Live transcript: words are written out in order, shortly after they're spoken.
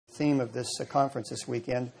theme of this conference this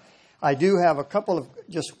weekend. I do have a couple of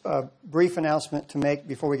just brief announcement to make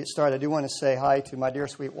before we get started. I do want to say hi to my dear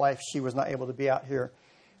sweet wife. She was not able to be out here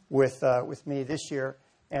with me this year,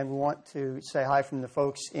 and we want to say hi from the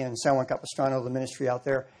folks in San Juan Capistrano, the ministry out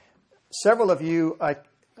there. Several of you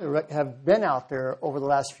have been out there over the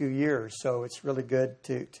last few years, so it's really good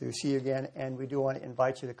to see you again, and we do want to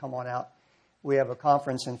invite you to come on out. We have a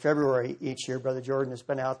conference in February each year. Brother Jordan has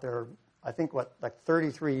been out there, I think, like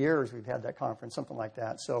 33 years we've had that conference, something like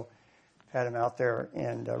that. So had him out there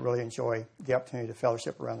and really enjoy the opportunity to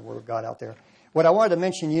fellowship around the Word of God out there. What I wanted to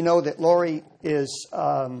mention, you know that Lori is,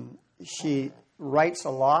 she writes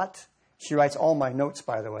a lot. She writes all my notes,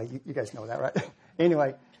 by the way. You guys know that, right?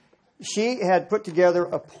 Anyway, she had put together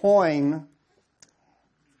a poem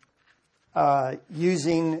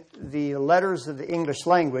using the letters of the English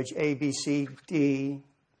language, A, B, C, D.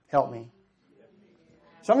 Help me.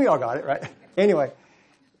 Some of y'all got it, right? Anyway,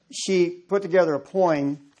 she put together a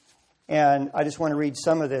poem, and I just want to read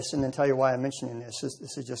some of this and then tell you why I'm mentioning this.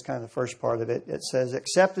 This is just kind of the first part of it. It says,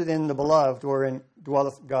 "Accepted in the beloved, wherein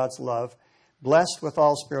dwelleth God's love, blessed with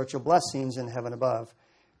all spiritual blessings in heaven above,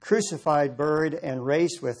 crucified, buried, and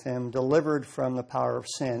raised with him, delivered from the power of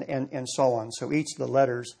sin," and so on. So each of the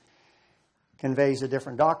letters conveys a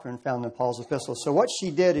different doctrine found in Paul's epistle. So what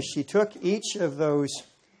she did is she took each of those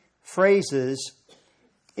phrases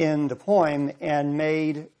in the poem and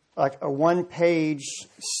made like a one-page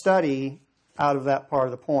study out of that part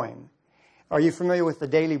of the poem. Are you familiar with the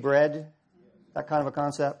daily bread, that kind of a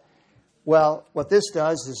concept? Well, what this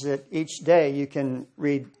does is that each day you can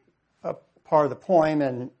read a part of the poem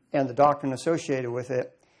and the doctrine associated with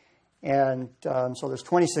it. And so there's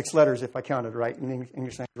 26 letters, if I counted right, in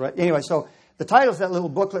English language, right? Anyway, so the title of that little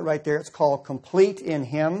booklet right there, it's called Complete in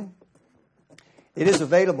Him. It is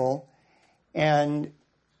available. And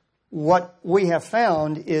what we have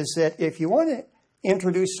found is that if you want to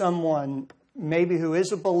introduce someone maybe who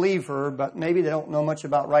is a believer, but maybe they don't know much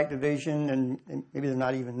about right division and maybe they're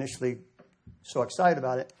not even initially so excited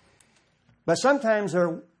about it, but sometimes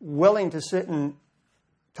they're willing to sit and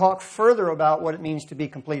talk further about what it means to be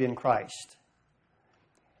complete in Christ.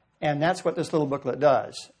 And that's what this little booklet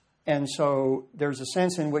does. And so there's a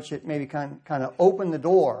sense in which it maybe kind of open the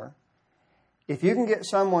door. If you can get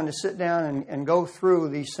someone to sit down and go through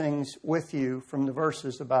these things with you from the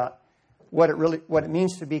verses about what it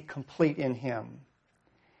means to be complete in Him,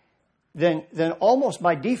 then almost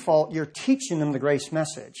by default you're teaching them the grace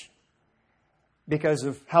message because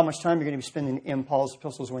of how much time you're going to be spending in Paul's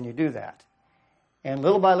epistles when you do that. And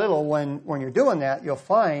little by little, when you're doing that, you'll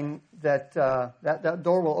find that that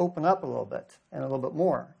door will open up a little bit and a little bit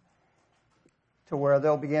more, to where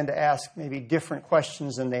they'll begin to ask maybe different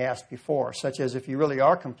questions than they asked before, such as if you really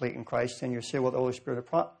are complete in Christ and you're sealed with the Holy Spirit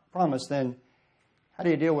of promise, then how do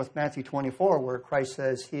you deal with Matthew 24, where Christ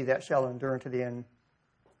says, "He that shall endure unto the end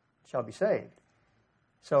shall be saved"?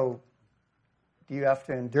 So do you have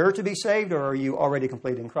to endure to be saved, or are you already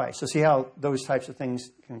complete in Christ? So see how those types of things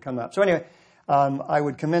can come up. So anyway, I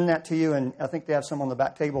would commend that to you, and I think they have some on the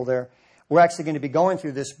back table there. We're actually going to be going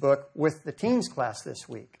through this book with the teens class this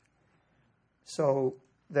week, so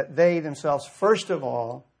that they themselves, first of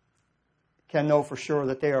all, can know for sure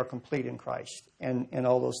that they are complete in Christ and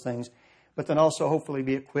all those things, but then also hopefully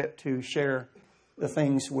be equipped to share the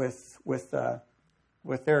things with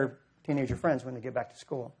their teenager friends when they get back to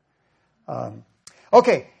school.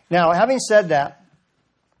 Okay, now having said that,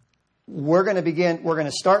 we're going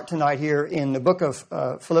to start tonight here in the book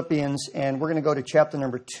of Philippians, and we're going to go to chapter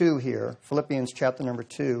number 2 here, Philippians chapter number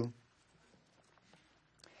 2.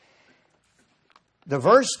 The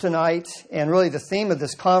verse tonight, and really the theme of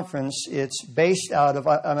this conference, it's based out of,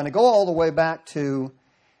 I'm going to go all the way back to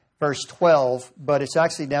verse 12, but it's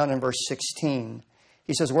actually down in verse 16.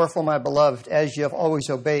 He says, "Wherefore, my beloved, as ye have always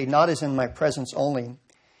obeyed, not as in my presence only,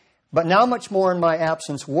 but now much more in my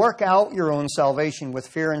absence, work out your own salvation with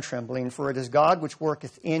fear and trembling, for it is God which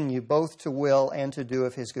worketh in you both to will and to do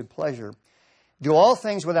of His good pleasure. Do all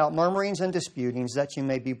things without murmurings and disputings, that ye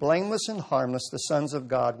may be blameless and harmless, the sons of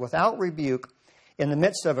God, without rebuke, in the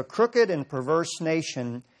midst of a crooked and perverse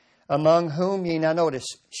nation, among whom ye," now notice,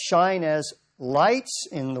 "shine as lights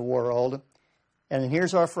in the world," and then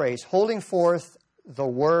here's our phrase, "holding forth the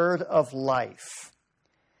word of life,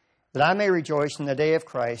 that I may rejoice in the day of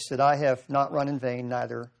Christ, that I have not run in vain,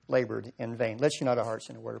 neither labored in vain." Let's unite our hearts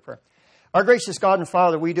in a word of prayer. Our gracious God and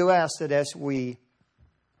Father, we do ask that as we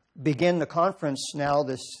begin the conference now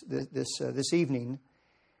this evening,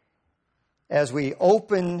 as we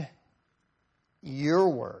open your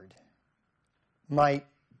word, might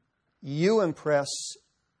you impress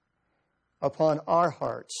upon our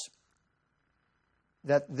hearts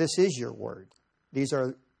that this is your word. These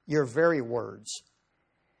are your very words.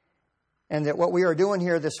 And that what we are doing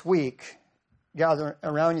here this week, gathering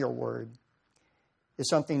around your word, is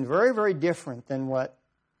something very, very different than what,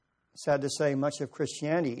 sad to say, much of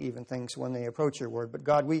Christianity even thinks when they approach your word. But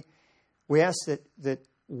God, we ask that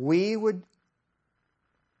we would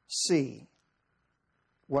see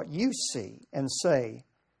what you see and say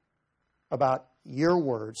about your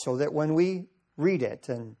word, so that when we read it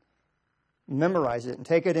and memorize it and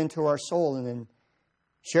take it into our soul and then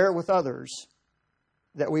share it with others,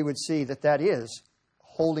 that we would see that that is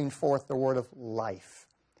holding forth the word of life.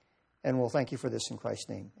 And we'll thank you for this in Christ's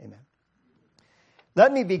name. Amen.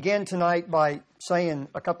 Let me begin tonight by saying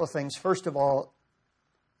a couple of things. First of all,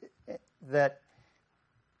 that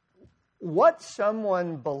what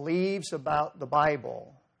someone believes about the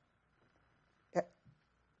Bible,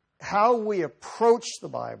 how we approach the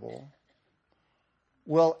Bible,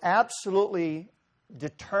 will absolutely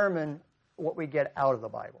determine what we get out of the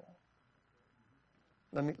Bible.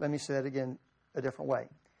 Let me say that again a different way.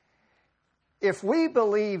 If we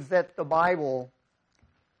believe that the Bible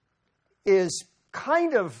is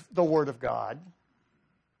kind of the Word of God,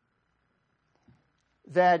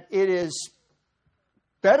 that it is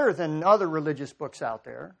better than other religious books out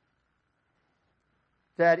there,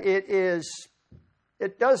 that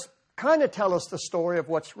it does kind of tell us the story of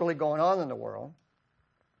what's really going on in the world,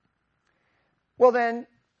 well then,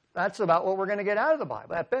 that's about what we're going to get out of the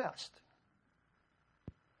Bible, at best.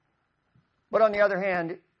 But on the other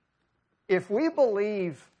hand, if we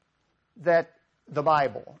believe that the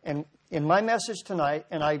Bible, and in my message tonight,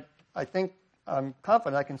 and I think I'm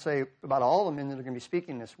confident I can say about all of them that are going to be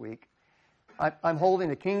speaking this week, I'm holding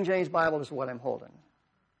the King James Bible. This is what I'm holding.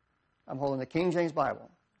 I'm holding the King James Bible.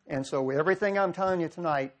 And so with everything I'm telling you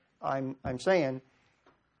tonight, I'm saying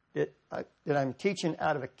that I'm teaching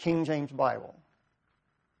out of a King James Bible.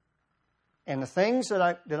 And the things that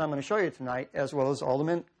I'm going to show you tonight, as well as all the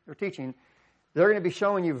men are teaching, they're going to be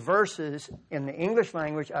showing you verses in the English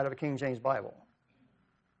language out of a King James Bible.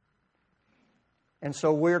 And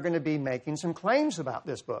so we're going to be making some claims about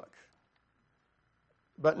this book.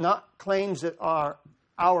 But not claims that are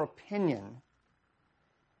our opinion.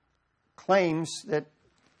 Claims that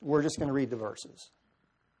we're just going to read the verses.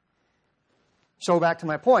 So back to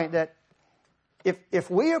my point that if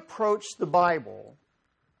we approach the Bible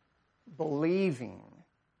believing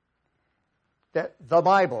that the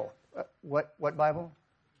Bible, what Bible?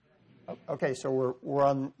 Okay, so we're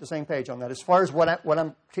on the same page on that as far as where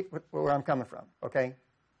I'm coming from. Okay,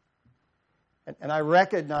 and I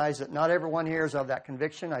recognize that not everyone here is of that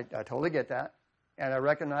conviction. I totally get that, and I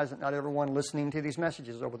recognize that not everyone listening to these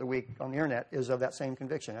messages over the week on the internet is of that same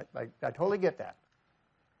conviction. I totally get that,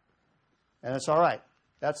 and it's all right.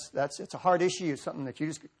 It's a hard issue. It's something that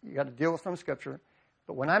you got to deal with from Scripture.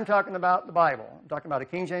 But when I'm talking about the Bible, I'm talking about a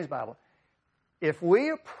King James Bible. If we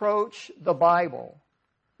approach the Bible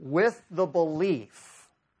with the belief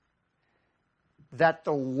that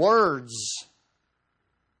the words,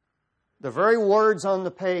 the very words on the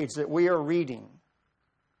page that we are reading,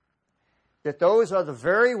 that those are the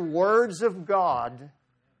very words of God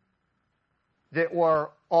that were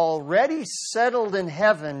already settled in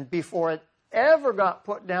heaven before it ever got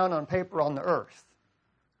put down on paper on the earth.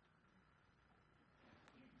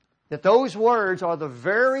 That those words are the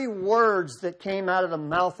very words that came out of the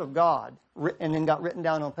mouth of God and then got written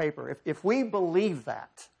down on paper. If we believe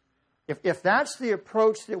that, if that's the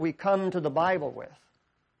approach that we come to the Bible with,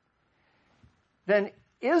 then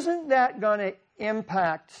isn't that going to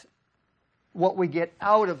impact what we get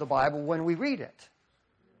out of the Bible when we read it?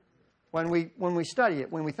 When we study it,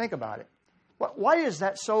 when we think about it? Why is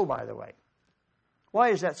that so, by the way?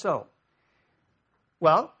 Why is that so?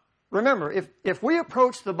 Well, remember, if we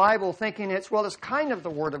approach the Bible thinking it's kind of the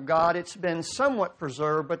Word of God, it's been somewhat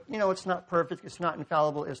preserved, but, it's not perfect, it's not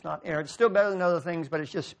infallible, it's not errant, it's still better than other things, but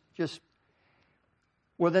it's just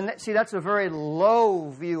well, then, see, that's a very low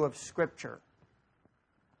view of Scripture.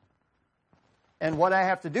 And what I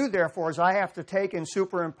have to do, therefore, is I have to take and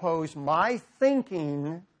superimpose my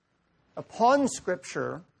thinking upon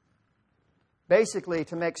Scripture, basically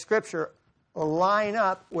to make Scripture line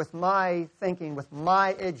up with my thinking, with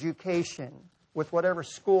my education, with whatever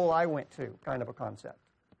school I went to, kind of a concept.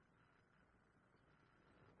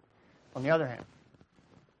 On the other hand,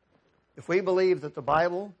 if we believe that the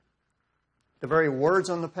Bible, the very words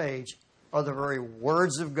on the page, are the very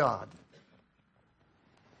words of God,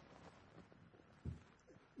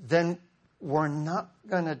 then we're not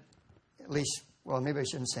going to, at least, well, maybe I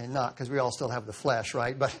shouldn't say not, because we all still have the flesh,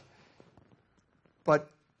 right? But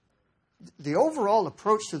the overall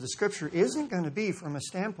approach to the Scripture isn't going to be from a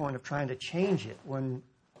standpoint of trying to change it when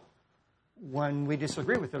we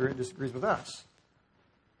disagree with it or it disagrees with us.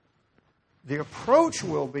 The approach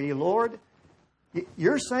will be, Lord,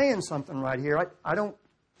 you're saying something right here. I don't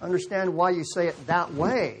understand why you say it that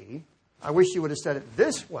way. I wish you would have said it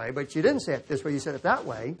this way, but you didn't say it this way. You said it that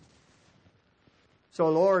way. So,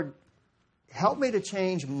 Lord, help me to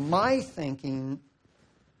change my thinking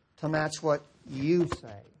to match what you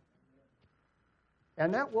say.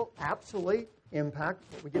 And that will absolutely impact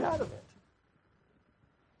what we get out of it.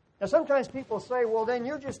 Now, sometimes people say, well, then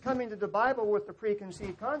you're just coming to the Bible with the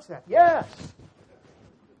preconceived concept. Yes.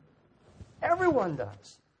 Everyone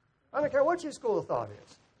does. I don't care what your school of thought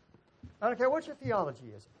is. I don't care what your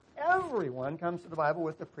theology is. Everyone comes to the Bible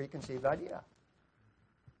with the preconceived idea.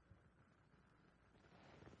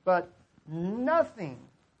 But nothing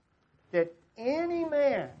that any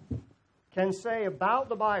man can say about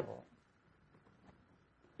the Bible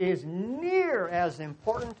is near as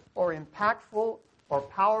important or impactful or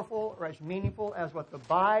powerful or as meaningful as what the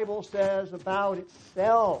Bible says about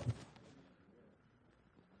itself.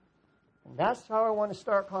 And that's how I want to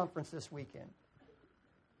start conference this weekend.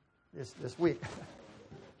 This week.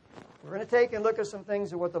 We're going to take and look at some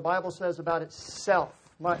things of what the Bible says about itself.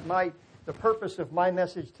 The purpose of my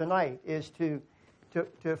message tonight is to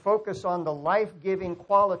focus on the life-giving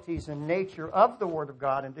qualities and nature of the Word of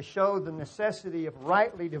God and to show the necessity of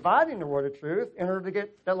rightly dividing the Word of truth in order to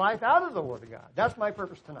get the life out of the Word of God. That's my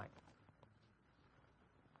purpose tonight.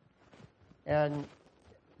 And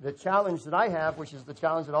the challenge that I have, which is the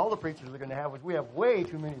challenge that all the preachers are going to have, is we have way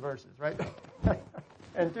too many verses, right?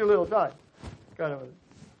 And too little time.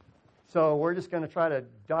 So we're just going to try to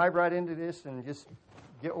dive right into this and just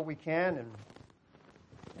get what we can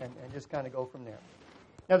and just kind of go from there.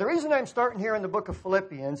 Now, the reason I'm starting here in the book of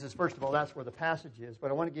Philippians is, first of all, that's where the passage is,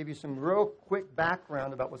 but I want to give you some real quick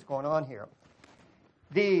background about what's going on here.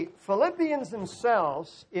 The Philippians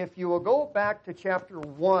themselves, if you will go back to chapter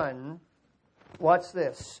 1, what's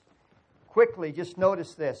this? Quickly, just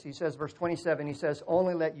notice this. He says, verse 27, he says,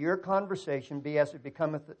 only let your conversation be as it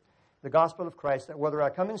becometh the gospel of Christ, that whether I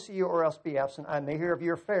come and see you or else be absent, I may hear of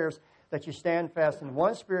your affairs, that you stand fast in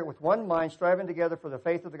one spirit with one mind, striving together for the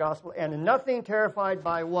faith of the gospel, and in nothing terrified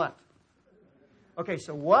by what? Okay,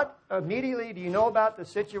 so what immediately do you know about the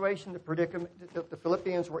situation, the predicament that the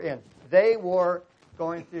Philippians were in? They were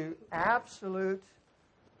going through absolute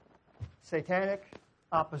satanic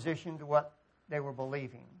opposition to what they were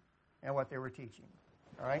believing and what they were teaching.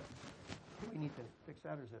 All right? Do we need to fix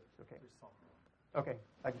that, or is it okay? Okay,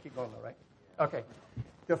 I can keep going though, right? Okay.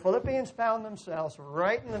 The Philippians found themselves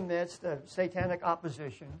right in the midst of satanic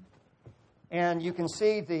opposition. And you can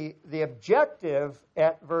see the objective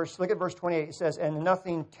look at verse 28. It says, and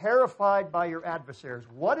nothing terrified by your adversaries.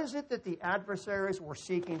 What is it that the adversaries were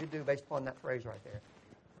seeking to do based upon that phrase right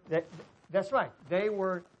there? That's right. They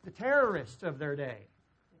were the terrorists of their day.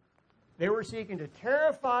 They were seeking to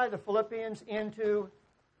terrify the Philippians into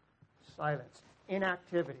silence,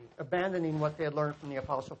 inactivity, abandoning what they had learned from the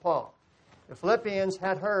Apostle Paul. The Philippians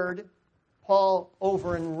had heard Paul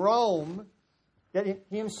over in Rome that he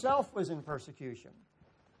himself was in persecution.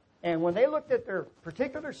 And when they looked at their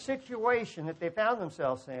particular situation that they found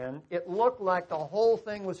themselves in, it looked like the whole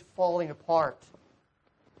thing was falling apart.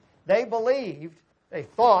 They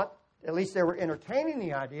thought, at least they were entertaining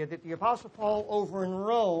the idea, that the Apostle Paul over in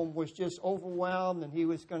Rome was just overwhelmed and he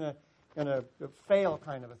was going to fail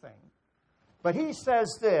kind of a thing. But he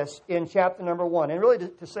says this in chapter number 1. And really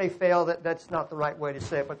to say fail, that's not the right way to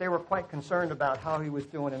say it. But they were quite concerned about how he was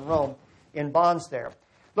doing in Rome in bonds there.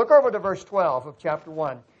 Look over to verse 12 of chapter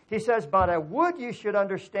 1. He says, but I would you should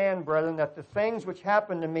understand, brethren, that the things which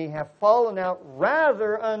happened to me have fallen out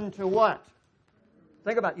rather unto what?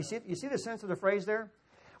 Think about it. You see the sense of the phrase there?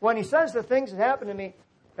 When he says the things that happened to me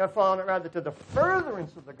have fallen out rather to the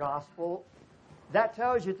furtherance of the gospel, that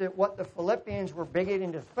tells you that what the Philippians were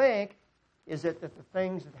beginning to think is that the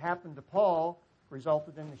things that happened to Paul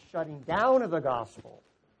resulted in the shutting down of the gospel.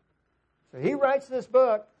 So he writes this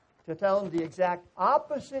book to tell them the exact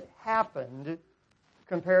opposite happened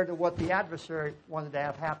compared to what the adversary wanted to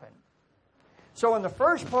have happen. So in the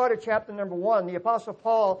first part of chapter number 1, the Apostle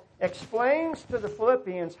Paul explains to the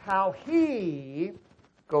Philippians how he,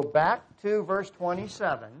 go back to verse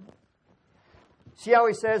 27, see how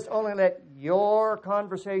he says, only let your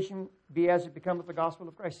conversation be as it becometh the gospel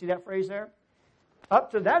of Christ. See that phrase there?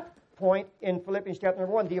 Up to that point in Philippians chapter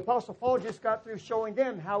number 1, the Apostle Paul just got through showing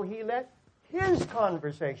them how he let his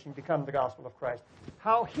conversation become the gospel of Christ.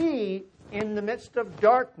 How he, in the midst of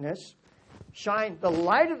darkness, shined the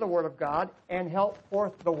light of the Word of God and held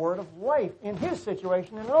forth the word of life in his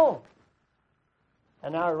situation in Rome.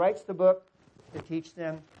 And now he writes the book to teach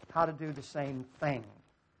them how to do the same thing.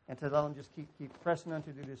 And to let them just keep pressing on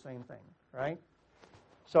to do the same thing, right?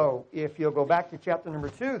 So if you'll go back to chapter number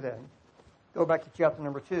 2 then, go back to chapter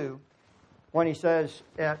number 2, when he says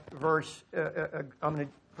at verse,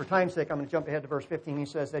 for time's sake, I'm going to jump ahead to verse 15. He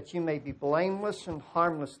says that you may be blameless and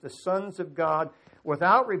harmless, the sons of God,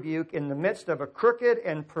 without rebuke, in the midst of a crooked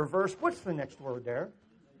and perverse, what's the next word there?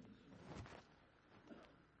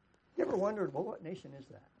 You ever wondered, well, what nation is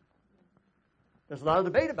that? There's a lot of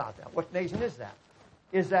debate about that. What nation is that?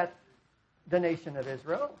 Is that the nation of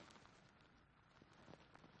Israel?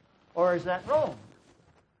 Or is that Rome?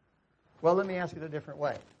 Well, let me ask it a different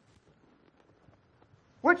way.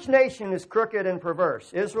 Which nation is crooked and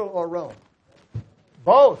perverse, Israel or Rome?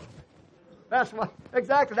 Both. That's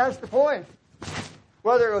the point.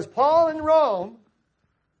 Whether it was Paul in Rome,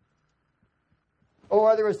 or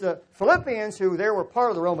whether it was the Philippians, who they were part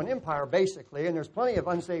of the Roman Empire, basically, and there's plenty of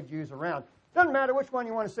unsaved Jews around. Doesn't matter which one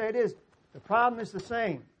you want to say it is. The problem is the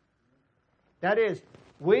same. That is,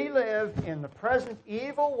 we live in the present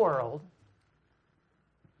evil world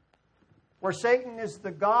where Satan is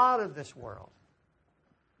the god of this world,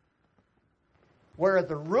 where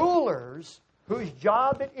the rulers, whose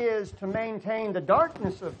job it is to maintain the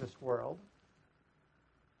darkness of this world,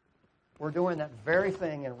 we're doing that very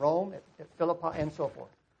thing in Rome, at Philippi, and so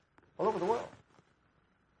forth, all over the world.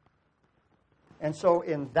 And so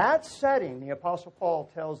in that setting, the Apostle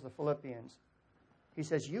Paul tells the Philippians, he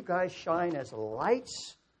says, you guys shine as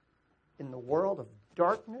lights in the world of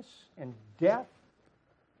darkness and death.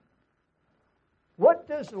 What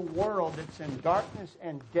does a world that's in darkness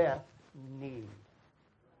and death need?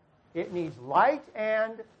 It needs light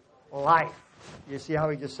and life. You see how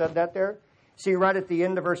he just said that there? See right at the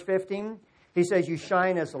end of verse 15? He says, you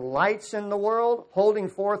shine as lights in the world, holding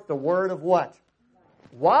forth the word of what?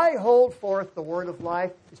 Why hold forth the word of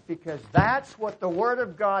life? It's because that's what the word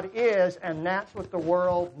of God is, and that's what the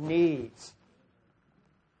world needs.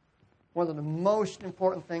 One of the most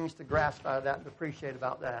important things to grasp out of that and appreciate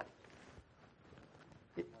about that.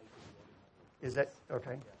 Is that,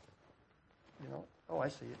 okay? You know, oh, I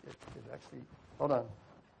see. It actually, hold on.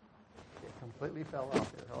 It completely fell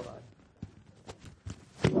off there. Hold on.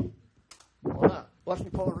 Watch me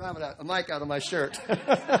pull a mic out of my shirt.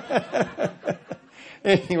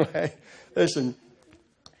 Anyway, listen.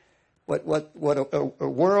 What a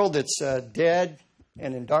world that's dead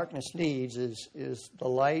and in darkness needs is the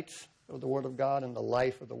light of the Word of God and the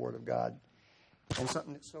life of the Word of God. And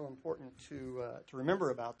something that's so important to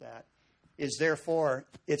remember about that is, therefore,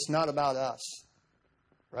 it's not about us,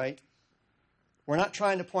 right? We're not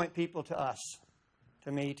trying to point people to us,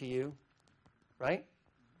 to me, to you, right?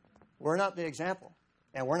 We're not the example,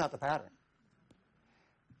 and we're not the pattern.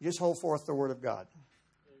 You just hold forth the Word of God,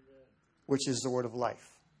 which is the Word of life,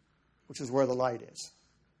 which is where the light is.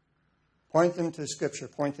 Point them to Scripture.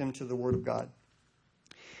 Point them to the Word of God.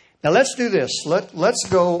 Now, let's do this. Let's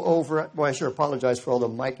go over it. Boy, I sure apologize for all the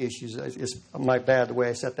mic issues. It's my bad the way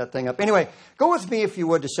I set that thing up. Anyway, go with me, if you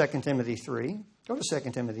would, to 2 Timothy 3. Go to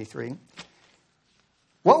 2 Timothy 3.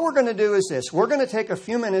 What we're going to do is this. We're going to take a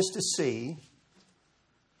few minutes to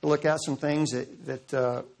look at some things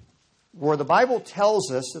that where the Bible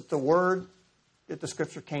tells us that the Word, that the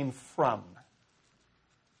Scripture came from.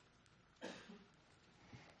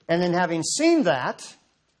 And then having seen that,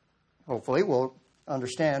 hopefully we'll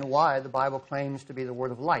understand why the Bible claims to be the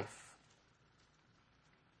Word of life.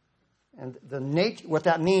 And what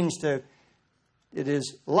that means it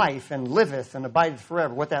is life and liveth and abideth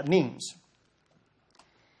forever, what that means.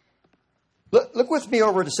 Look with me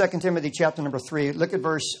over to 2 Timothy chapter number 3. Look at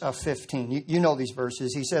verse 15. You know these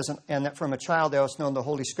verses. He says, and that from a child thou hast known the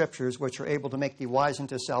Holy Scriptures, which are able to make thee wise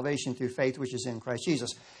unto salvation through faith which is in Christ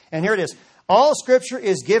Jesus. And here it is. All Scripture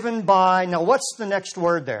is given by, now what's the next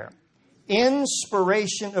word there?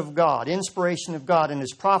 Inspiration of God. Inspiration of God, and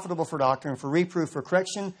is profitable for doctrine, for reproof, for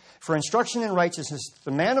correction, for instruction in righteousness, that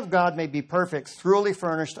the man of God may be perfect, thoroughly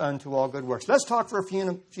furnished unto all good works. Let's talk for a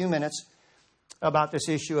few minutes about this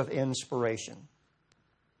issue of inspiration.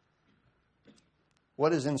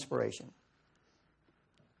 What is inspiration?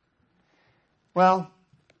 Well,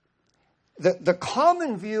 the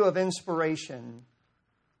common view of inspiration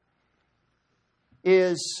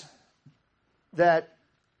is that,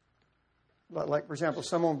 like, for example,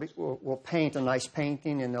 someone will paint a nice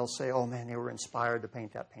painting and they'll say, oh man, they were inspired to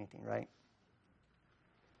paint that painting, right?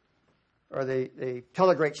 Or they tell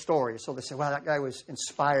a great story. So they say, wow, that guy was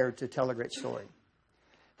inspired to tell a great story.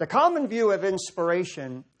 The common view of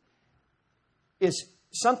inspiration is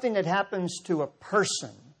something that happens to a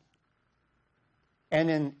person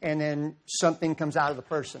and then something comes out of the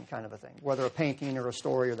person, kind of a thing, whether a painting or a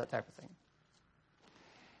story or that type of thing.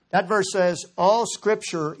 That verse says, all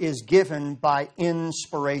Scripture is given by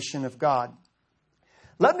inspiration of God.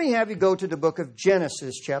 Let me have you go to the book of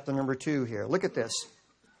Genesis, chapter number 2 here. Look at this.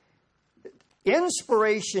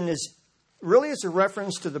 Inspiration is a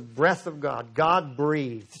reference to the breath of God. God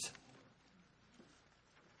breathed.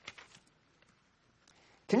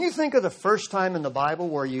 Can you think of the first time in the Bible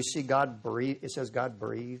where you see God breathe? It says God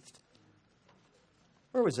breathed.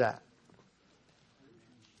 Where was that?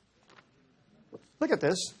 Look at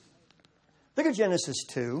this. Look at Genesis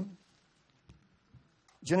 2.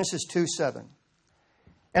 Genesis 2:7.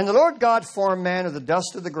 And the Lord God formed man of the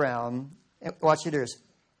dust of the ground. Watch it here.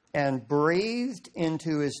 And breathed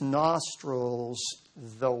into his nostrils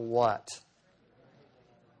the what?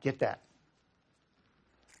 Get that.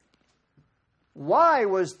 Why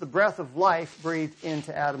was the breath of life breathed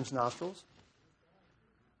into Adam's nostrils?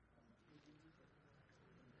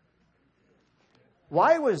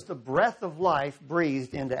 Why was the breath of life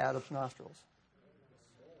breathed into Adam's nostrils?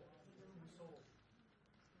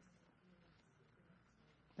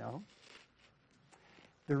 No.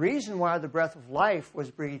 The reason why the breath of life was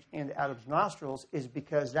breathed into Adam's nostrils is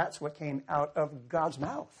because that's what came out of God's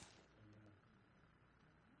mouth.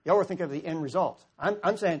 Y'all were thinking of the end result.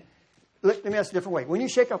 I'm saying, let me ask a different way. When you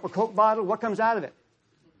shake up a Coke bottle, what comes out of it?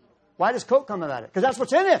 Why does Coke come out of it? Because that's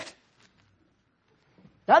what's in it.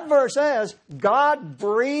 That verse says, God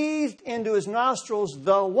breathed into his nostrils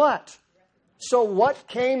the what? So what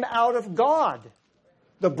came out of God?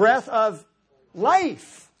 The breath of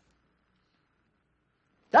life.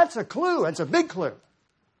 That's a clue. That's a big clue.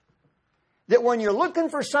 That when you're looking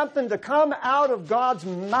for something to come out of God's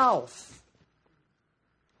mouth,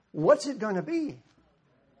 what's it going to be?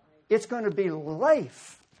 It's going to be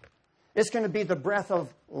life. It's going to be the breath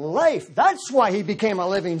of life. That's why he became a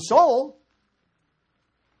living soul.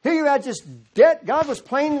 Here you had just dead. God was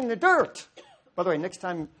playing in the dirt. By the way, next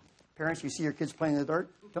time, parents, you see your kids playing in the dirt,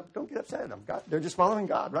 don't get upset at them. They're just following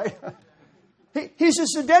God, right? He's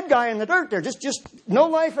just a dead guy in the dirt there. Just no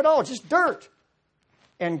life at all. Just dirt.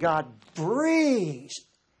 And God breathed.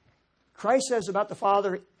 Christ says about the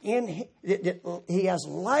Father, he has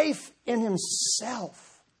life in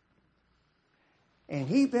himself. And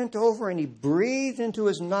he bent over and he breathed into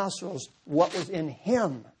his nostrils what was in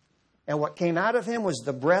him. And what came out of him was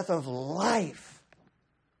the breath of life.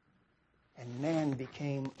 And man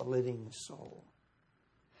became a living soul.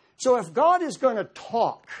 So if God is going to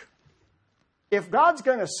talk, if God's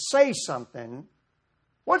going to say something,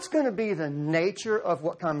 what's going to be the nature of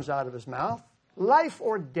what comes out of his mouth? Life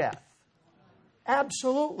or death?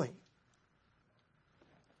 Absolutely.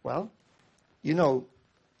 Well, you know,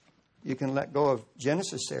 you can let go of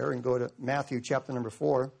Genesis there and go to Matthew chapter number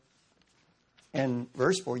 4 and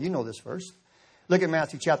verse 4. You know this verse. Look at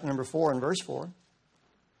Matthew chapter number 4 and verse 4.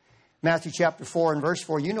 Matthew chapter 4 and verse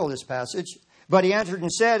 4, you know this passage. But he answered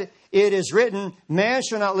and said, it is written, man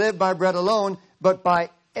shall not live by bread alone, but by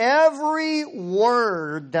every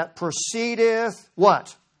word that proceedeth,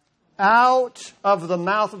 what? Out of the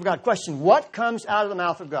mouth of God. Question, what comes out of the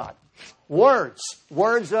mouth of God? Words.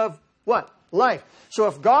 Words of what? Life. So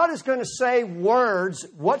if God is going to say words,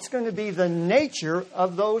 what's going to be the nature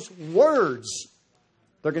of those words?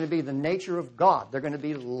 They're going to be the nature of God. They're going to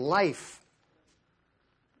be life.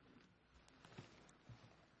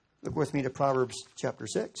 Look with me to Proverbs chapter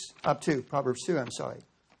 6. Proverbs 2, I'm sorry.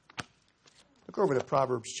 Look over to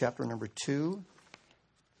Proverbs chapter number 2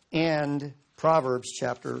 and Proverbs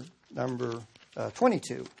chapter number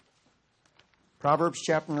 22. Proverbs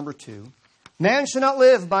chapter number 2. Man shall not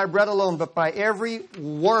live by bread alone, but by every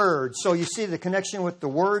word. So you see the connection with the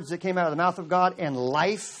words that came out of the mouth of God and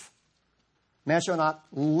life. Man shall not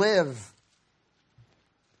live.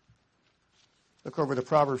 Look over to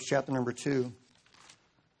Proverbs chapter number 2.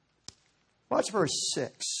 Watch verse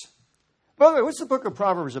 6. By the way, what's the book of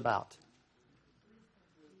Proverbs about?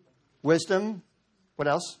 Wisdom. What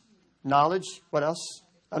else? Knowledge. What else?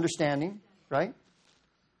 Understanding. Right?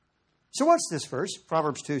 So what's this verse?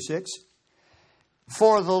 Proverbs 2:6.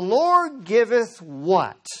 For the Lord giveth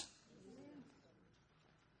what?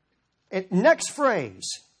 Next phrase.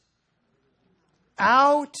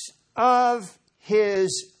 Out of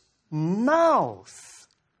his mouth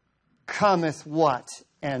cometh what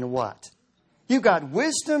and what? You've got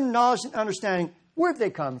wisdom, knowledge, and understanding. Where'd they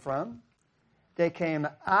come from? They came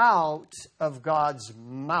out of God's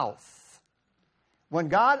mouth. When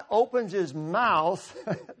God opens his mouth,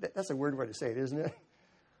 that's a weird way to say it, isn't it?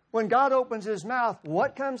 When God opens his mouth,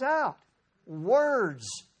 what comes out? Words.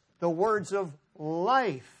 The words of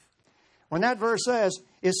life. When that verse says,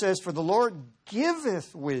 it says, for the Lord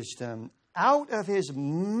giveth wisdom, out of his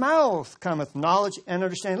mouth cometh knowledge and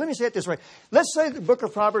understanding. Let me say it this way. Let's say the book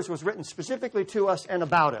of Proverbs was written specifically to us and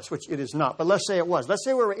about us, which it is not, but let's say it was. Let's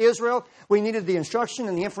say we were Israel. We needed the instruction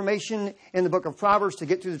and the information in the book of Proverbs to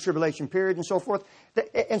get through the tribulation period and so forth.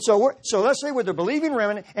 And so let's say we're the believing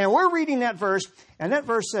remnant, and we're reading that verse, and that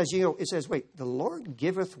verse says, it says, wait, the Lord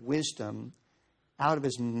giveth wisdom, out of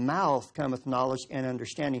his mouth cometh knowledge and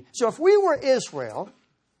understanding. So if we were Israel,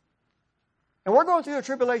 and we're going through a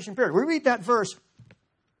tribulation period, we read that verse,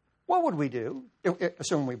 what would we do?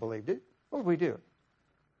 Assuming we believed it, what would we do?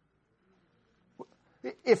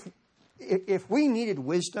 If we needed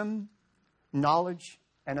wisdom, knowledge,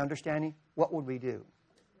 and understanding, what would we do?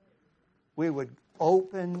 We would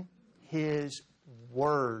open his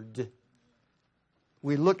word.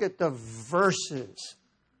 We look at the verses.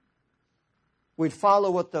 We'd follow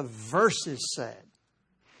what the verses said.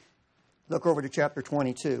 Look over to chapter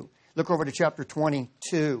 22. Look over to chapter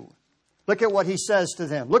 22. Look at what he says to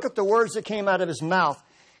them. Look at the words that came out of his mouth.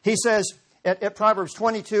 He says at Proverbs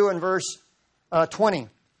 22 and verse 20.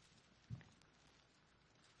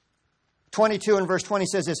 22 and verse 20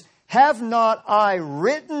 says this, have not I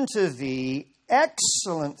written to thee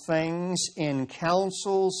excellent things in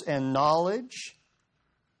counsels and knowledge?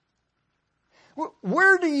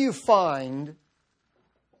 Where do you find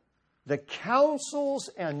the counsels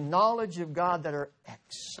and knowledge of God that are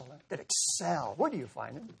excellent, that excel? Where do you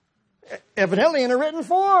find them? Evidently in a written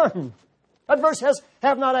form. That verse has,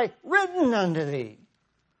 have not I written unto thee.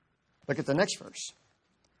 Look at the next verse.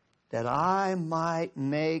 That I might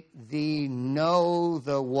make thee know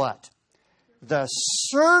the what? The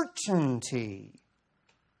certainty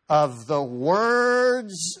of the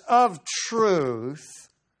words of truth,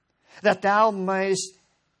 that thou mayest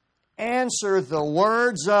answer the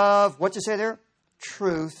words of, what's it say there?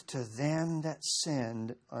 Truth to them that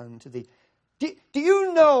send unto thee. Do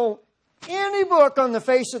you know any book on the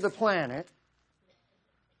face of the planet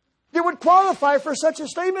that would qualify for such a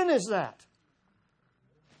statement as that?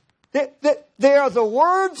 That they are the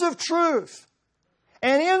words of truth.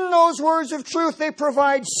 And in those words of truth, they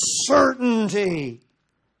provide certainty.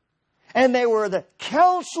 And they were the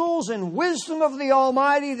counsels and wisdom of the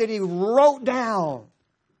Almighty that he wrote down.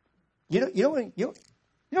 You know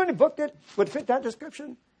any book that would fit that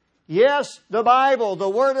description? Yes, the Bible, the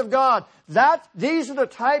Word of God. These are the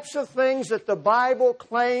types of things that the Bible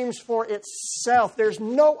claims for itself. There's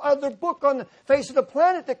no other book on the face of the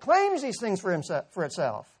planet that claims these things for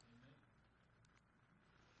itself.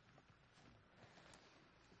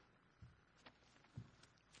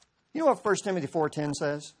 You know what 1 Timothy 4:10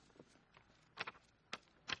 says?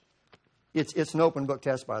 It's an open book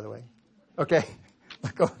test, by the way. Okay,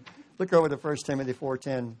 look over to 1 Timothy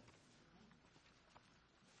 4:10.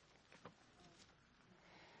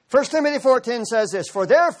 1 Timothy 4:10 says this, for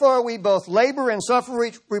therefore we both labor and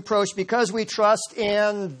suffer reproach because we trust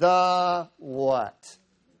in the what?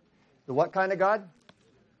 The what kind of God?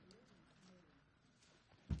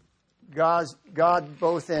 God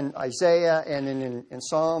both in Isaiah and in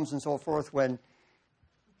Psalms and so forth, when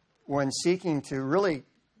seeking to really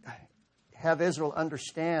have Israel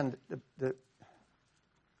understand the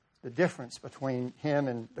difference between him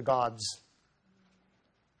and the gods.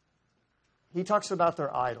 He talks about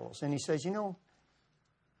their idols, and he says,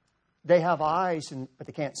 they have eyes, but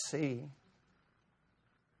they can't see.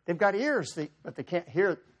 They've got ears, but they can't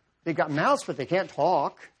hear. They've got mouths, but they can't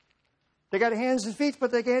talk. They got hands and feet,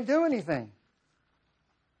 but they can't do anything.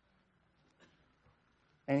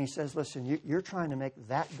 And he says, listen, you're trying to make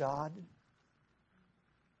that God?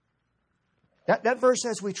 That verse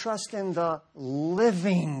says we trust in the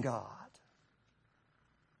living God.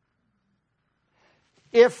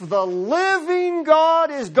 If the living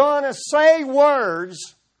God is going to say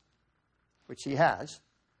words, which he has,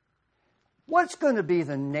 what's going to be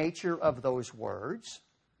the nature of those words?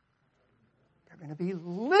 They're going to be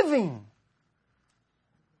living.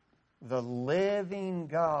 The living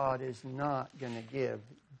God is not going to give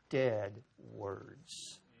dead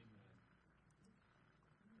words.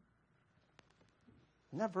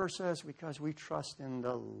 And that verse says, because we trust in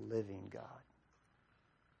the living God.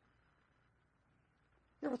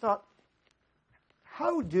 You ever thought,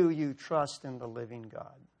 how do you trust in the living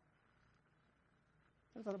God?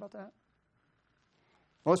 Ever thought about that?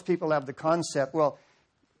 Most people have the concept, well,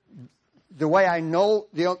 the only way I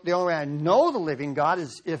know the living God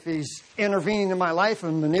is if he's intervening in my life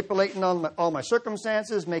and manipulating all my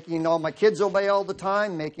circumstances, making all my kids obey all the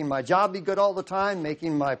time, making my job be good all the time,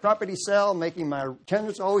 making my property sell, making my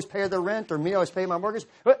tenants always pay their rent or me always pay my mortgage.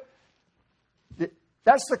 But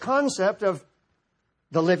that's the concept of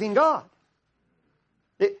the living God.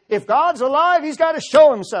 If God's alive, He's got to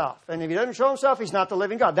show Himself. And if He doesn't show Himself, He's not the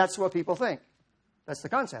living God. That's what people think. That's the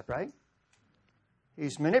concept, right?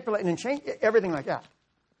 He's manipulating and changing, everything like that.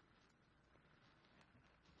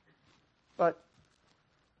 But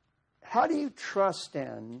how do you trust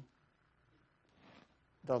in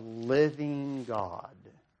the living God?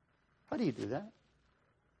 How do you do that?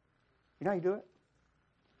 You know how you do it?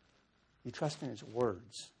 You trust in His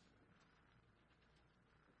words.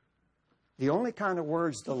 The only kind of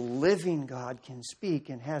words the living God can speak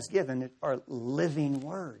and has given are living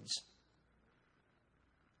words.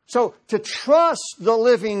 So to trust the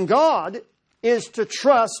living God is to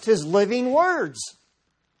trust His living words.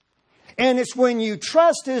 And it's when you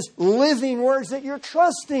trust His living words that you're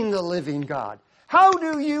trusting the living God. How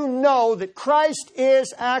do you know that Christ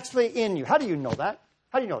is actually in you? How do you know that?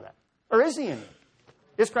 How do you know that? Or is He in you?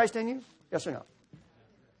 Is Christ in you? Yes or no?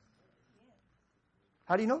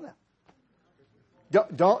 How do you know that?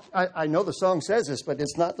 I know the song says this, but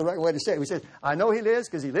it's not the right way to say it. We say, I know He lives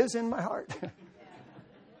because He lives in my heart.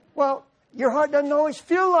 Well, your heart doesn't always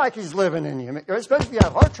feel like He's living in you, especially if you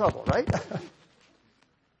have heart trouble, right?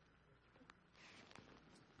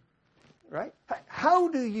 Right? How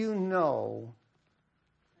do you know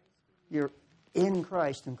you're in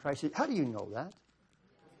Christ and Christ? How do you know that?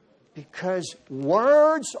 Because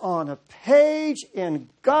words on a page in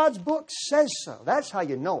God's book says so. That's how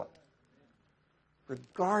you know it.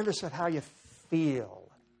 Regardless of how you feel.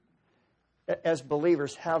 As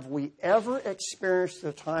believers, have we ever experienced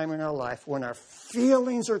a time in our life when our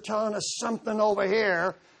feelings are telling us something over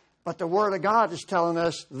here, but the Word of God is telling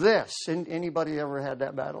us this? Anybody ever had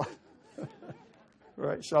that battle?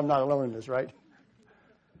 Right, so I'm not alone in this, right?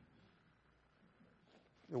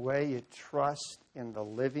 The way you trust in the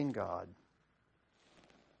living God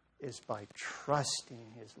is by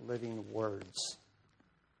trusting His living words.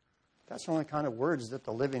 That's the only kind of words that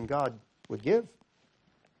the living God would give.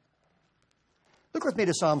 Look with me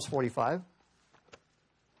to Psalms 45.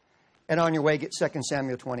 And on your way, get 2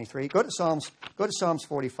 Samuel 23. Go to Psalms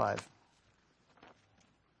 45.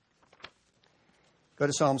 Go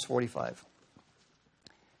to Psalms 45.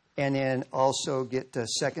 And then also get to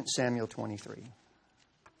 2 Samuel 23.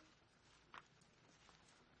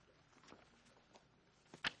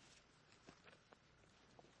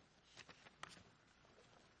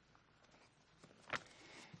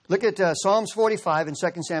 Look at Psalms 45 and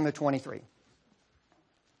 2 Samuel 23.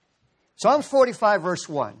 Psalms 45, verse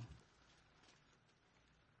 1.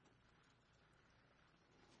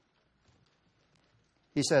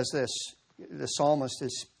 He says this. The psalmist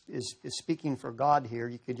is speaking for God here.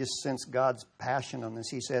 You could just sense God's passion on this.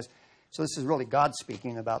 He says, so this is really God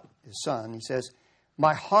speaking about His Son. He says,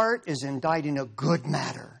 my heart is inditing a good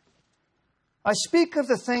matter. I speak of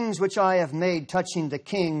the things which I have made touching the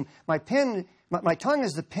King. My tongue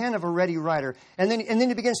is the pen of a ready writer. And then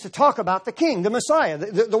he begins to talk about the King, the Messiah,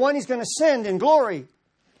 the one He's going to send in glory.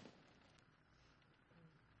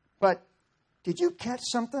 But did you catch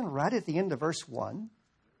something right at the end of verse 1?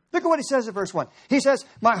 Look at what he says in verse 1. He says,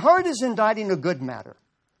 my heart is inditing a good matter.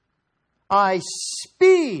 I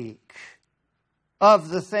speak of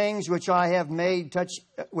the things which I have made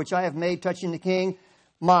touching the King.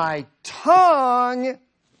 My tongue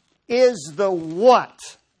is the what?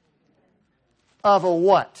 Of a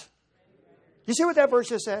what? You see what that verse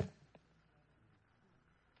just said?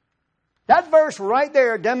 That verse right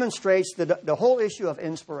there demonstrates the whole issue of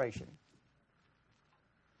inspiration.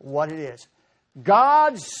 What it is.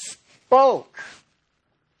 God spoke.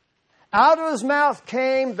 Out of His mouth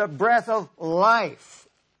came the breath of life.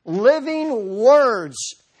 Living words.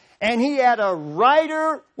 And He had a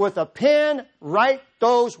writer with a pen write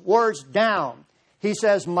those words down. He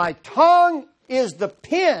says, my tongue is the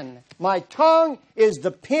pen. My tongue is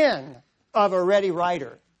the pen of a ready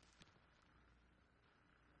writer.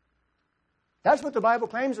 That's what the Bible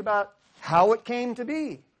claims about how it came to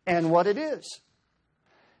be and what it is.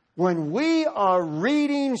 When we are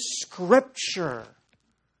reading Scripture,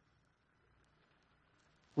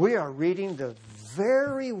 we are reading the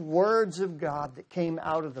very words of God that came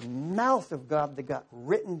out of the mouth of God that got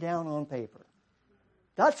written down on paper.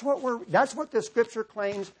 That's what the Scripture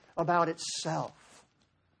claims about itself.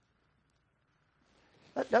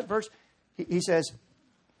 That verse, he says,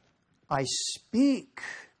 I speak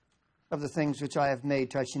of the things which I have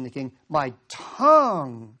made touching the King. My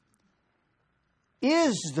tongue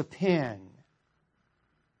is the pen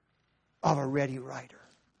of a ready writer.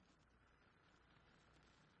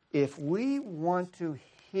 If we want to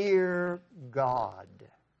hear God,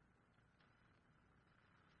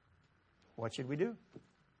 what should we do?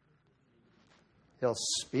 He'll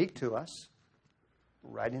speak to us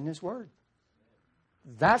right in His Word.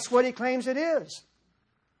 That's what he claims it is.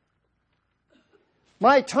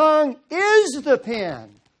 My tongue is the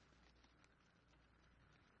pen.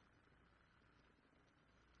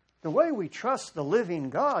 The way we trust the living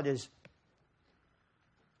God is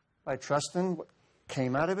by trusting what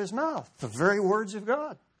came out of his mouth, the very words of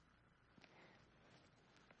God.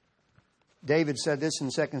 David said this in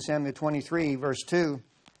 2 Samuel 23, verse 2.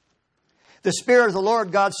 The Spirit of the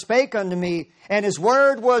Lord God spake unto me, and his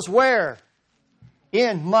word was where?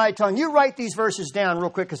 In my tongue. You write these verses down real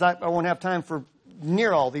quick because I won't have time for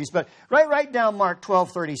near all these. But write down Mark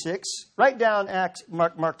 12:36. Write down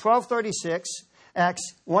Mark 12:36,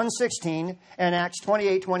 Acts 1:16, and Acts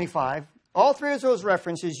 28:25. All three of those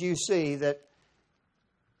references you see that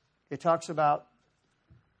it talks about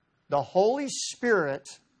the Holy Spirit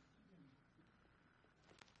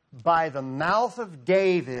by the mouth of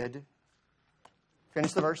David,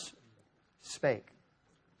 finish the verse, spake.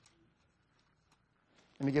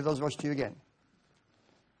 Let me give those verses to you again.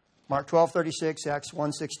 Mark 12:36, Acts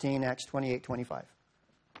 1:16, Acts 28:25.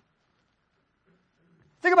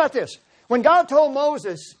 Think about this. When God told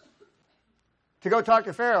Moses to go talk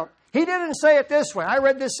to Pharaoh, he didn't say it this way. I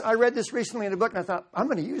read this recently in a book, and I thought, I'm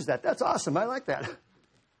going to use that. That's awesome. I like that.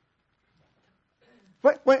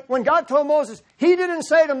 But when God told Moses, he didn't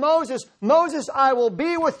say to Moses, Moses, I will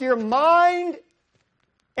be with your mind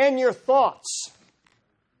and your thoughts.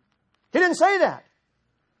 He didn't say that.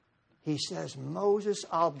 He says, Moses,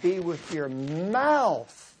 I'll be with your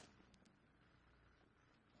mouth.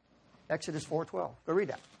 Exodus 4:12. Go read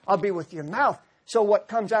that. I'll be with your mouth. So what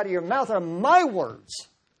comes out of your mouth are my words.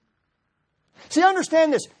 See,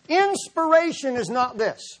 understand this. Inspiration is not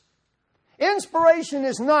this. Inspiration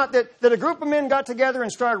is not that a group of men got together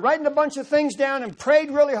and started writing a bunch of things down and prayed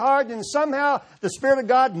really hard, and somehow the Spirit of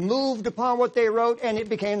God moved upon what they wrote and it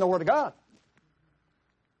became the Word of God.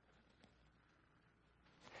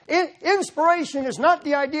 Inspiration is not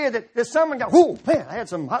the idea that someone got, oh man, I had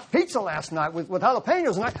some hot pizza last night with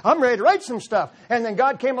jalapenos and I'm ready to write some stuff. And then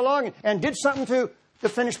God came along and did something to the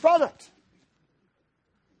finished product.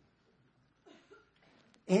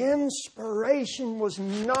 Inspiration was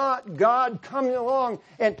not God coming along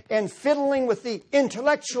and fiddling with the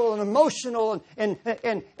intellectual and emotional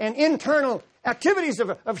and internal activities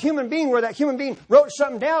of a human being, where that human being wrote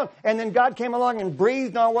something down and then God came along and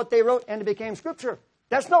breathed on what they wrote and it became Scripture.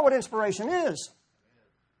 That's not what inspiration is.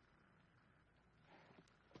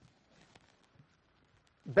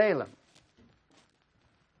 Balaam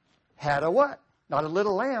had a what? Not a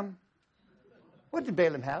little lamb. What did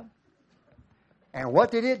Balaam have? And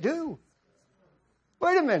what did it do?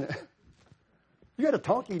 Wait a minute. You got a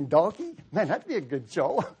talking donkey? Man, that'd be a good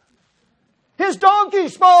show. His donkey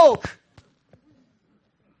spoke.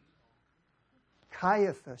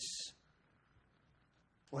 Caiaphas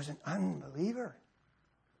was an unbeliever.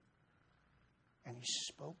 And he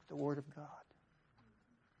spoke the Word of God.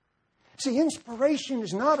 See, inspiration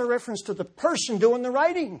is not a reference to the person doing the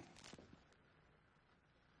writing.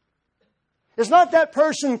 It's not that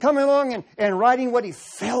person coming along and writing what he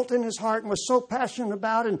felt in his heart and was so passionate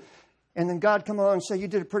about, and then God come along and say, you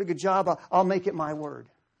did a pretty good job, I'll make it my word.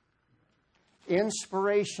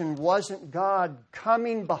 Inspiration wasn't God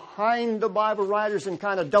coming behind the Bible writers and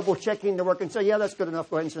kind of double-checking the work and say, yeah, that's good enough,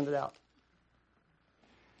 go ahead and send it out.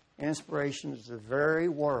 Inspiration is the very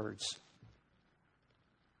words,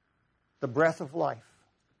 the breath of life,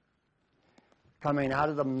 coming out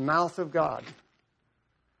of the mouth of God.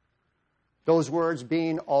 Those words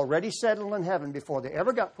being already settled in heaven before they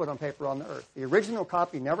ever got put on paper on the earth. The original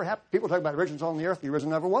copy never happened. People talk about originals on the earth. The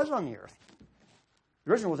original never was on the earth.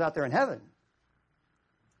 The original was out there in heaven.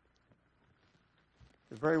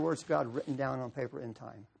 The very words of God written down on paper in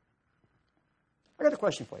time. I got a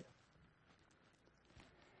question for you.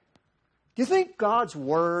 Do you think God's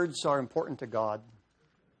words are important to God?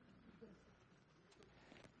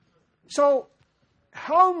 So,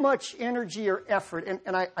 how much energy or effort,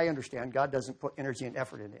 and I understand God doesn't put energy and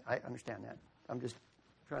effort in it. I understand that. I'm just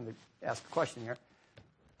trying to ask a question here.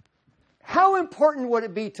 How important would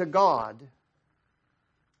it be to God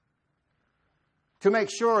to make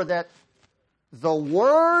sure that the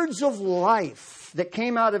words of life that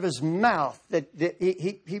came out of his mouth, that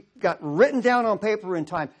he got written down on paper in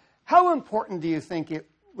time, how important do you think it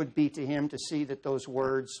would be to him to see that those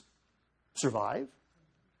words survive?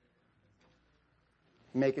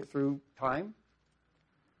 Make it through time?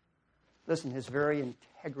 Listen, his very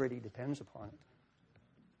integrity depends upon it.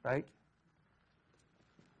 Right?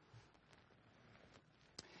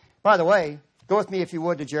 By the way, go with me if you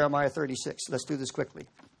would to Jeremiah 36. Let's do this quickly.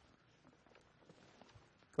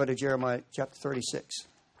 Go to Jeremiah chapter 36.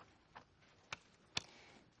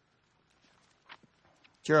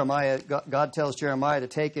 God tells Jeremiah to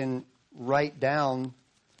take and write down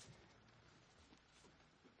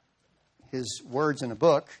his words in a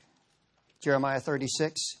book. Jeremiah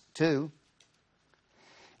 36:2.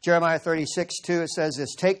 Jeremiah 36:2, it says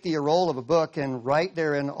this, take thee a roll of a book and write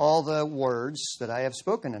therein all the words that I have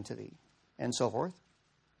spoken unto thee, and so forth.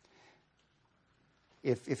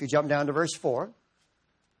 If you jump down to verse 4,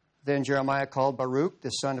 then Jeremiah called Baruch, the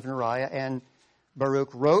son of Neriah, and Baruch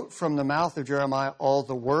wrote from the mouth of Jeremiah all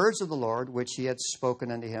the words of the Lord, which he had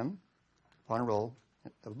spoken unto him upon a roll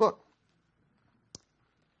of a book.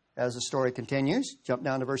 As the story continues, jump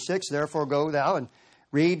down to verse 6, therefore go thou and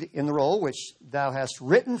read in the roll which thou hast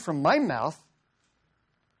written from my mouth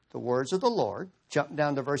the words of the Lord. Jump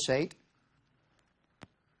down to verse 8.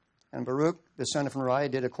 And Baruch, the son of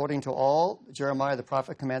Neriah, did according to all Jeremiah the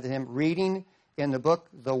prophet commanded him, reading in the book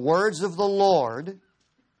the words of the Lord.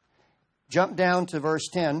 Jump down to verse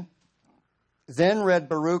 10. Then read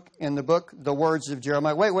Baruch in the book the words of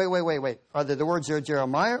Jeremiah. Wait. Are they the words of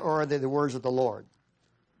Jeremiah or are they the words of the Lord?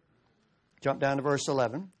 Jump down to verse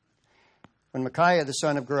 11. When Micaiah, the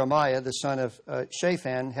son of Jeremiah, the son of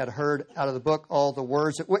Shaphan, had heard out of the book all the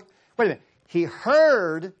words... Wait a minute. He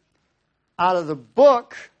heard out of the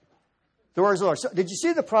book the words of the Lord. So, did you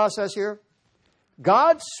see the process here?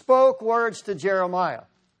 God spoke words to Jeremiah.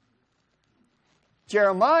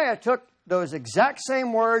 Jeremiah took those exact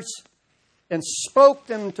same words and spoke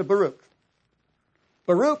them to Baruch.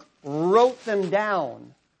 Baruch wrote them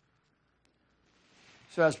down.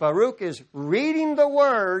 So as Baruch is reading the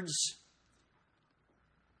words,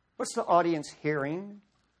 what's the audience hearing?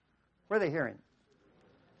 What are they hearing?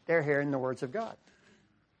 They're hearing the words of God.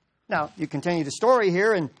 Now, you continue the story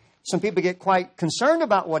here, and some people get quite concerned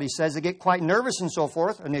about what he says. They get quite nervous and so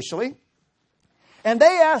forth initially. And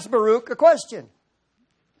they ask Baruch a question.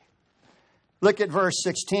 Look at verse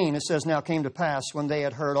 16. It says, now it came to pass, when they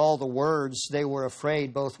had heard all the words, they were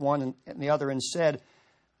afraid, both one and the other, and said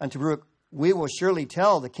unto Baruch, we will surely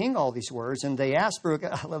tell the king all these words. And they asked Baruch,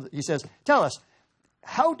 I love it, he says, tell us,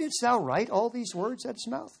 how didst thou write all these words at his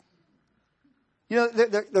mouth? You know,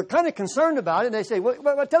 they're kind of concerned about it. And they say,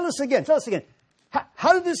 well, tell us again.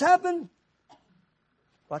 How did this happen?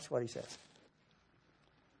 Watch what he says.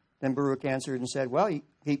 Then Baruch answered and said, well,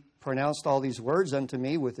 he pronounced all these words unto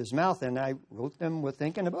me with his mouth, and I wrote them with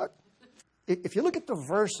ink in a book. If you look at the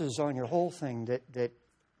verses on your whole thing,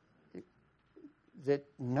 that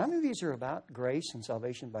none of these are about grace and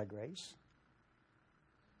salvation by grace.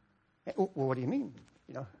 Well, what do you mean?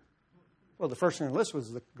 You know, well, the first on the list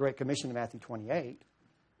was the Great Commission in Matthew 28.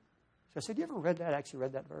 So I said, you ever read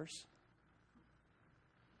that verse?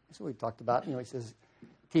 That's what we talked about. You know, he says,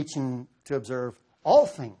 teaching to observe all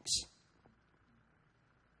things.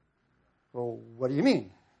 Well, what do you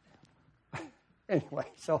mean? Anyway,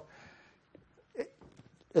 so,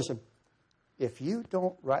 listen, if you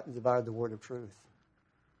don't rightly divide the word of truth,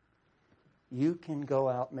 you can go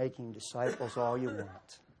out making disciples all you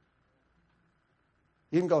want.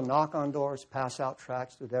 You can go knock on doors, pass out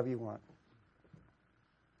tracts, do whatever you want.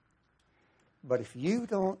 But if you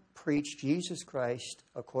don't preach Jesus Christ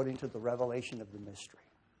according to the revelation of the mystery,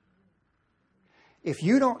 if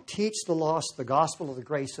you don't teach the lost the gospel of the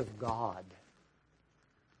grace of God,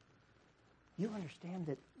 you understand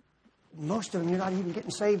that most of them, you're not even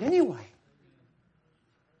getting saved anyway.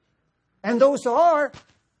 And those that are,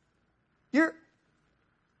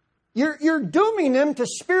 you're dooming them to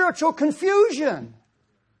spiritual confusion.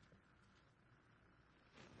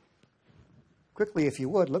 Quickly, if you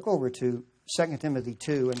would, look over to 2 Timothy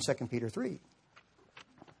 2 and 2 Peter 3.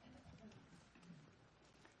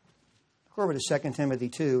 Go over to 2 Timothy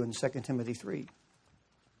 2 and 2 Timothy 3.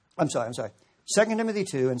 I'm sorry. 2 Timothy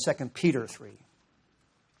 2 and 2 Peter 3.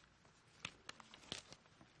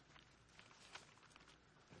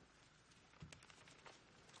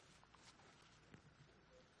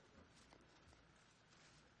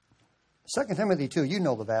 Second Timothy 2, you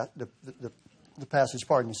know the passage,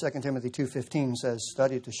 pardon me. 2 Timothy 2:15 says,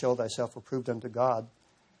 study to show thyself approved unto God,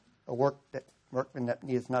 a workman that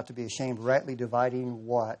needeth not to be ashamed, rightly dividing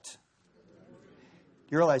what?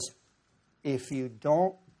 You realize, if you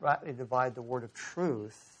don't rightly divide the word of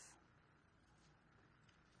truth,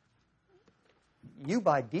 you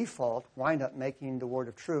by default wind up making the word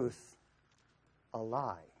of truth a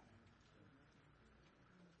lie.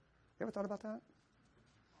 You ever thought about that?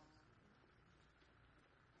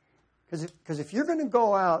 Because if you're going to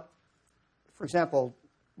go out, for example,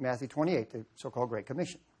 Matthew 28, the so-called Great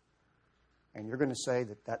Commission, and you're going to say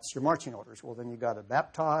that that's your marching orders, well, then you've got to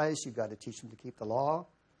baptize, you've got to teach them to keep the law.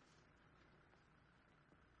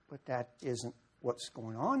 But that isn't what's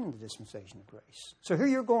going on in the dispensation of grace. So here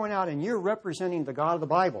you're going out and you're representing the God of the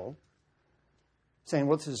Bible, saying,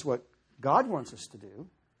 well, this is what God wants us to do,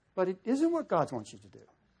 but it isn't what God wants you to do.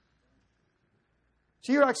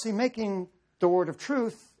 So you're actually making the word of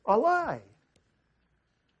truth a lie.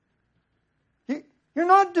 You're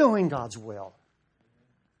not doing God's will.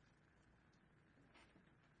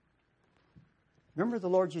 Remember the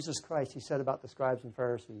Lord Jesus Christ, He said about the scribes and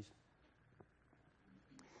Pharisees.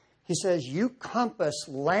 He says, you compass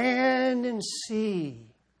land and sea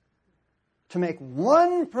to make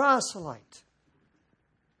one proselyte.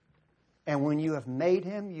 And when you have made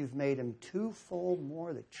him, you've made him twofold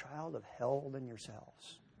more the child of hell than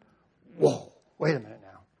yourselves. Whoa, wait a minute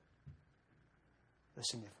now.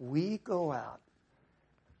 Listen, if we go out,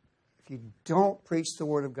 if you don't preach the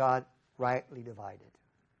Word of God rightly divided,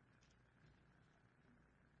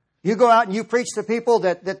 you go out and you preach to people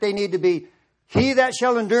that they need to be, he that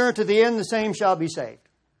shall endure to the end, the same shall be saved.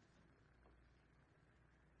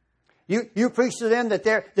 You preach to them that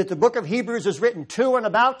the book of Hebrews is written to and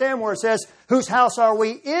about them, where it says, whose house are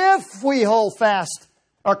we if we hold fast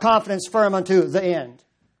our confidence firm unto the end?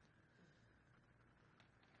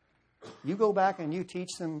 You go back and you teach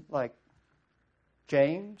them like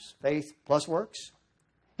James, faith plus works.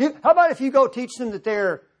 How about if you go teach them that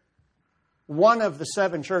they're one of the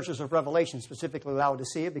 7 churches of Revelation, specifically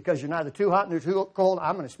Laodicea, because you're neither too hot nor too cold,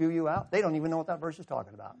 I'm going to spew you out. They don't even know what that verse is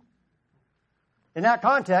talking about. In that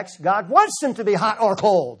context, God wants them to be hot or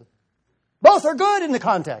cold. Both are good in the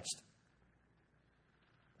context.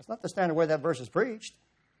 That's not the standard way that verse is preached.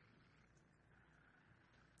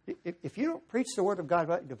 If you don't preach the Word of God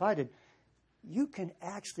rightly divided, you can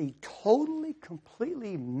actually totally,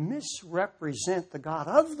 completely misrepresent the God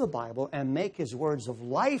of the Bible and make His words of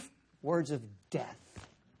life words of death.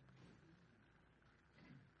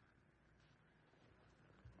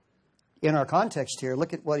 In our context here,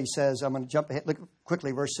 look at what he says. I'm going to jump ahead. Look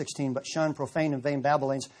quickly, verse 16. But shun profane and vain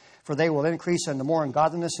babblings, for they will increase unto more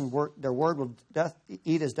ungodliness, and their word will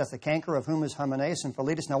eat as doth the canker, of whom is Hymenaeus and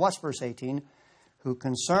Philetus. Now watch verse 18. Who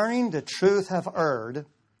concerning the truth have erred,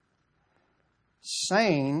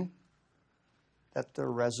 saying that the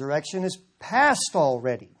resurrection is past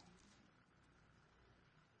already.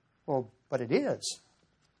 Well, but it is.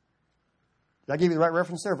 Did I give you the right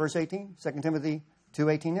reference there? Verse 18, 2 Timothy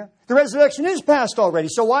 2:18 there. The resurrection is past already.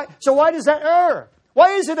 So why does that err?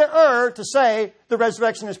 Why is it an error to say the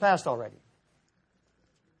resurrection is past already?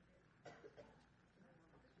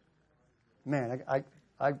 Man,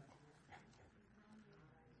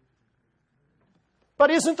 But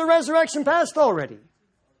isn't the resurrection past already?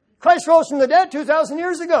 Christ rose from the dead 2,000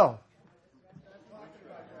 years ago.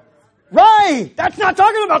 Right! That's not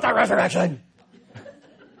talking about that resurrection.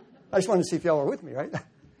 I just wanted to see if y'all were with me, right?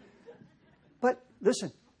 But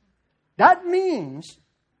listen, that means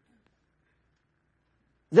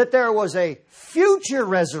that there was a future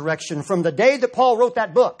resurrection from the day that Paul wrote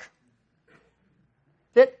that book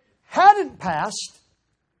that hadn't passed,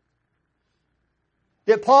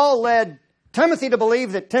 that Paul led Timothy to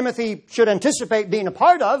believe that Timothy should anticipate being a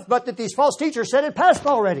part of, but that these false teachers said it passed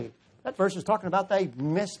already. That verse is talking about they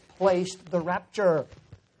misplaced the rapture.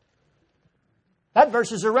 That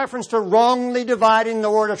verse is a reference to wrongly dividing the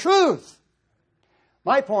word of truth.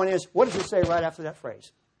 My point is, what does it say right after that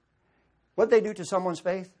phrase? What do they do to someone's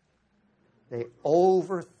faith? They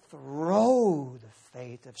overthrow the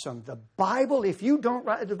faith of some. The Bible, if you don't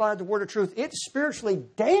rightly divide the word of truth, it's spiritually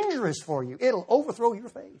dangerous for you. It'll overthrow your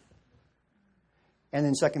faith. And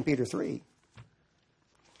then 2 Peter 3.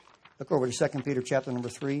 Look over to 2 Peter chapter number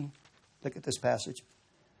 3. Look at this passage.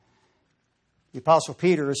 The Apostle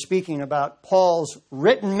Peter is speaking about Paul's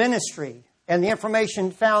written ministry and the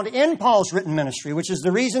information found in Paul's written ministry, which is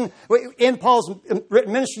the reason, in Paul's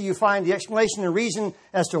written ministry you find the explanation and reason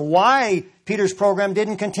as to why Peter's program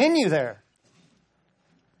didn't continue there.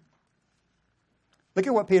 Look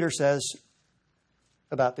at what Peter says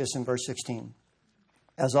about this in verse 16.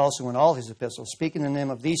 As also in all his epistles, speaking in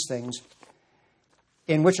them of these things,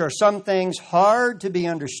 in which are some things hard to be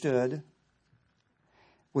understood,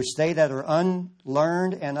 which they that are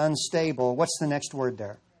unlearned and unstable, what's the next word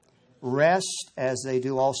there? Rest, as they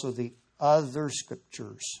do also the other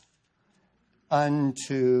scriptures,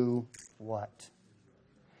 unto what?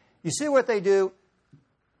 You see what they do?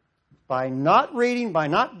 By not reading, by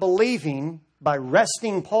not believing, by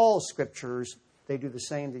resting Paul's scriptures, they do the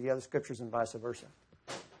same to the other scriptures and vice versa.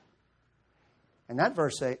 And that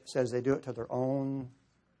verse says they do it to their own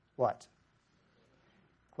what?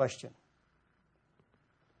 Question.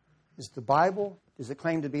 Is the Bible, does it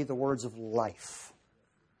claim to be the words of life?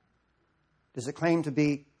 Does it claim to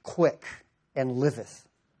be quick and liveth?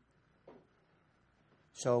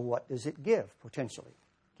 So what does it give, potentially?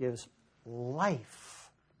 It gives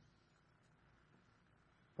life.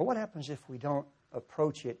 But what happens if we don't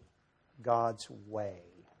approach it God's way?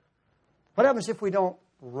 What happens if we don't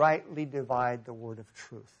rightly divide the word of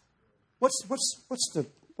truth? What's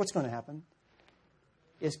going to happen?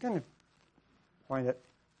 It's going to point at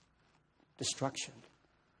destruction.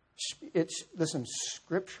 Listen,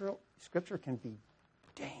 Scripture can be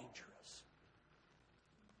dangerous.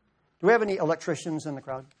 Do we have any electricians in the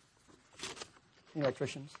crowd? Any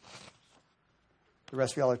electricians? The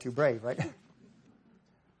rest of y'all are too brave, right?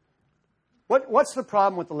 What's the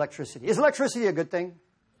problem with electricity? Is electricity a good thing?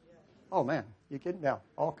 Oh, man. You kidding? Yeah,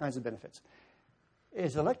 all kinds of benefits.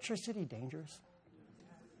 Is electricity dangerous?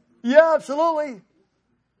 Yeah, absolutely.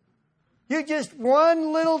 You just,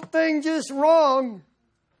 one little thing just wrong,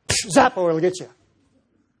 zap, it'll get you.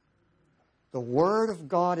 The Word of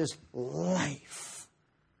God is life.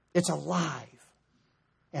 It's alive,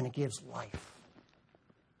 and it gives life.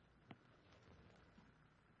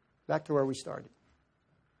 Back to where we started.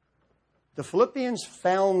 The Philippians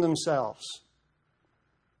found themselves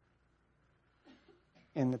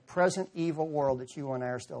in the present evil world that you and I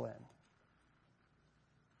are still in,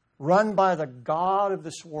 run by the God of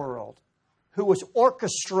this world, who was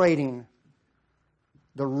orchestrating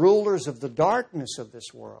the rulers of the darkness of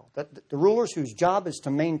this world, the rulers whose job is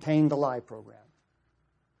to maintain the lie program.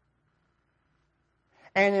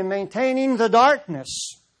 And in maintaining the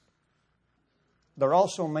darkness, they're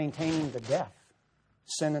also maintaining the death,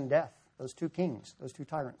 sin and death, those two kings, those two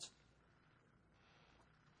tyrants.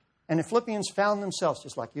 And the Philippians found themselves,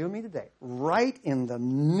 just like you and me today, right in the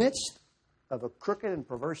midst of a crooked and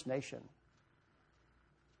perverse nation.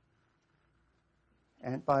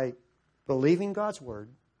 And by believing God's Word,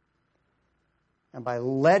 and by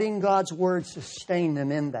letting God's Word sustain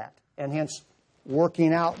them in that, and hence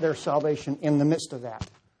working out their salvation in the midst of that,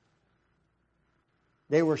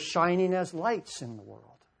 they were shining as lights in the world.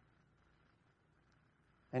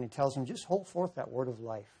 And he tells them, just hold forth that word of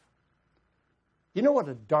life. You know what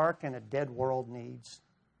a dark and a dead world needs?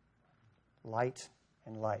 Light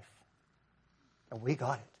and life. And we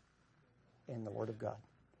got it in the Word of God.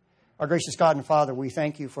 Our gracious God and Father, we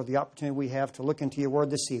thank you for the opportunity we have to look into your Word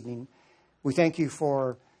this evening. We thank you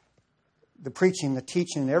for the preaching, the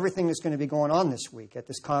teaching, and everything that's going to be going on this week at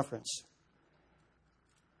this conference.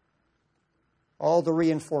 All the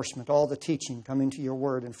reinforcement, all the teaching coming to your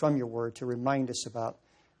Word and from your Word to remind us about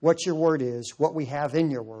what your Word is, what we have in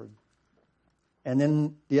your Word. And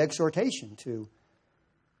then the exhortation to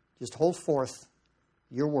just hold forth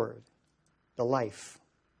your Word, the life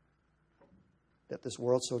that this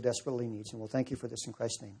world so desperately needs. And we'll thank you for this in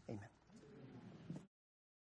Christ's name. Amen.